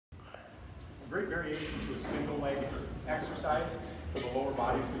great variation to a single leg exercise for the lower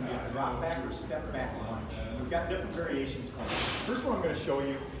body is going to be a drop back or step back lunge. We've got different variations for it. First one I'm going to show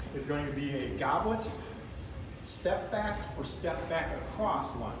you is going to be a goblet, step back or step back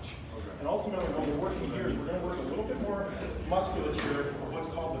across lunge. And ultimately what we're working here is we're going to work a little bit more musculature of what's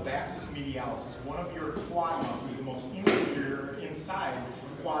called the vastus medialis. It's one of your quad muscles, the most interior inside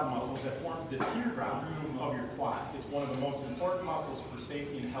quad muscles that forms the teardrop of your quad. It's one of the most important muscles for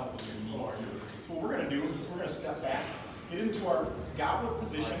safety and health of your knees. So what we're going to do is we're going to step back, get into our goblet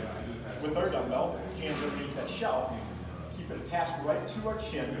position with our dumbbell, hands underneath that shelf, keep it attached right to our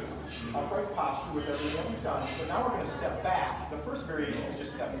chin, upright posture with everything we've done. So now we're going to step back. The first variation is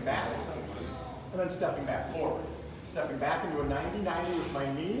just stepping back and then stepping back forward. Stepping back into a 90-90 with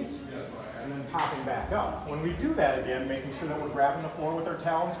my knees and then popping back up. When we do that again, making sure that we're grabbing the floor with our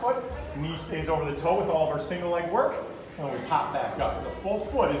talons foot, knee stays over the toe with all of our single leg work, and we pop back up. The full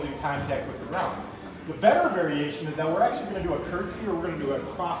foot is in contact with the ground. The better variation is that we're actually going to do a curtsy or we're going to do a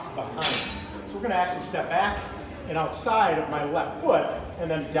cross behind. So we're going to actually step back and outside of my left foot and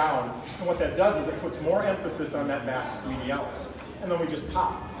then down. And what that does is it puts more emphasis on that vastus medialis. And then we just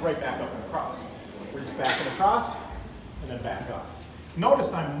pop right back up and across. We're just back and across and then back up.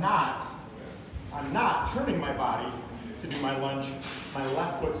 Notice I'm not turning my body to do my lunge. My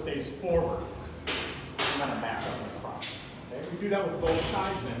left foot stays forward and then I'm back up and across. Okay? We do that with both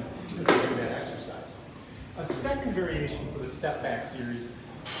sides then because we're doing that exercise. A second variation for the step back series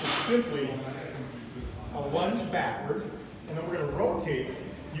is simply a lunge backward, and then we're going to rotate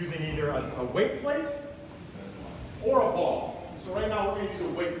using either a weight plate or a ball. So right now we're going to use a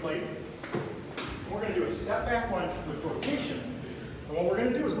weight plate. We're going to do a step back lunge with rotation. And what we're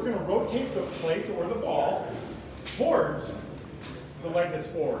going to do is we're going to rotate the plate or the ball towards the leg that's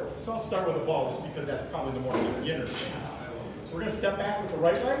forward. So I'll start with the ball just because that's probably the more beginner stance. So we're going to step back with the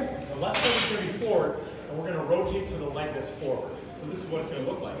right leg, the left leg is going to be forward, and we're going to rotate to the leg that's forward. So this is what it's going to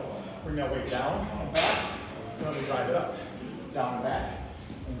look like. Bring that weight down and back, and then we drive it up. Down and back,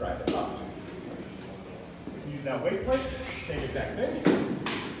 and drive it up. We can use that weight plate, same exact thing.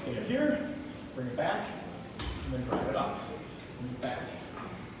 Stay it here, bring it back, and then drive it up. Bring it back,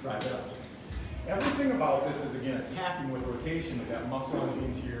 drive it up. Everything about this is, again, attacking with rotation of that muscle on the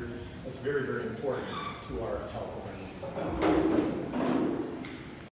interior. That's very, very important to our health of our knees.